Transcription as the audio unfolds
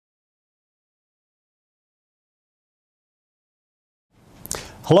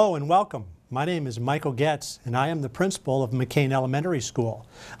Hello and welcome. My name is Michael Getz and I am the principal of McKean Elementary School.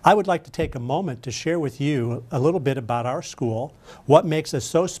 I would like to take a moment to share with you a little bit about our school, what makes us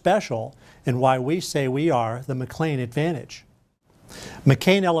so special, and why we say we are the McLane Advantage.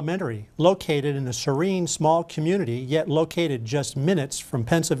 McKean Elementary, located in a serene small community yet located just minutes from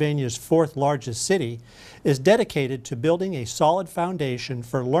Pennsylvania's fourth largest city, is dedicated to building a solid foundation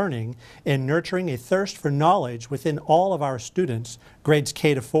for learning and nurturing a thirst for knowledge within all of our students, grades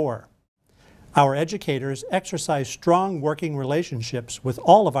K to 4. Our educators exercise strong working relationships with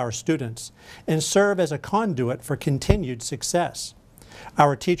all of our students and serve as a conduit for continued success.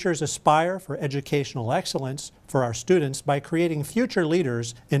 Our teachers aspire for educational excellence for our students by creating future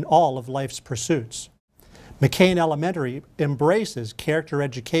leaders in all of life's pursuits. McKean Elementary embraces character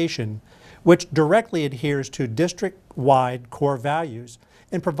education, which directly adheres to district-wide core values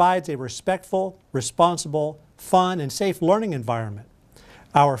and provides a respectful, responsible, fun, and safe learning environment.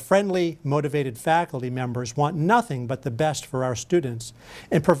 Our friendly, motivated faculty members want nothing but the best for our students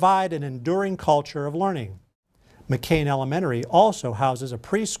and provide an enduring culture of learning. McKean Elementary also houses a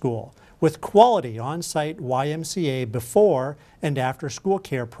preschool with quality on-site YMCA before and after school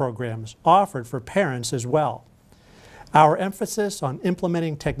care programs offered for parents as well. Our emphasis on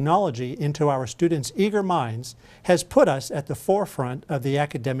implementing technology into our students' eager minds has put us at the forefront of the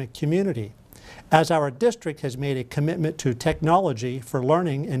academic community, as our district has made a commitment to technology for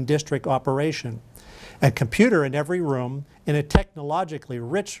learning and district operation. A computer in every room and a technologically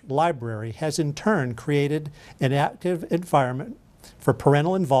rich library has in turn created an active environment for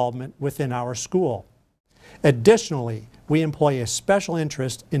parental involvement within our school. Additionally, we employ a special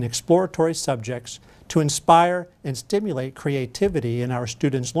interest in exploratory subjects to inspire and stimulate creativity in our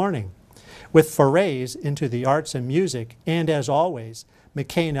students' learning. With forays into the arts and music, and as always,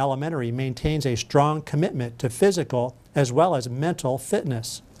 McKean Elementary maintains a strong commitment to physical as well as mental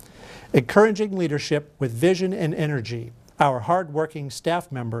fitness. Encouraging leadership with vision and energy, our hard-working staff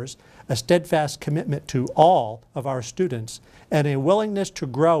members, a steadfast commitment to all of our students, and a willingness to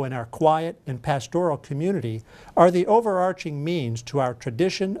grow in our quiet and pastoral community are the overarching means to our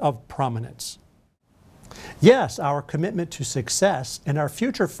tradition of prominence. Yes, our commitment to success and our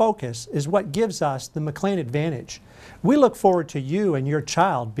future focus is what gives us the McLane Advantage. We look forward to you and your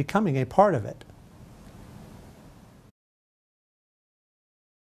child becoming a part of it.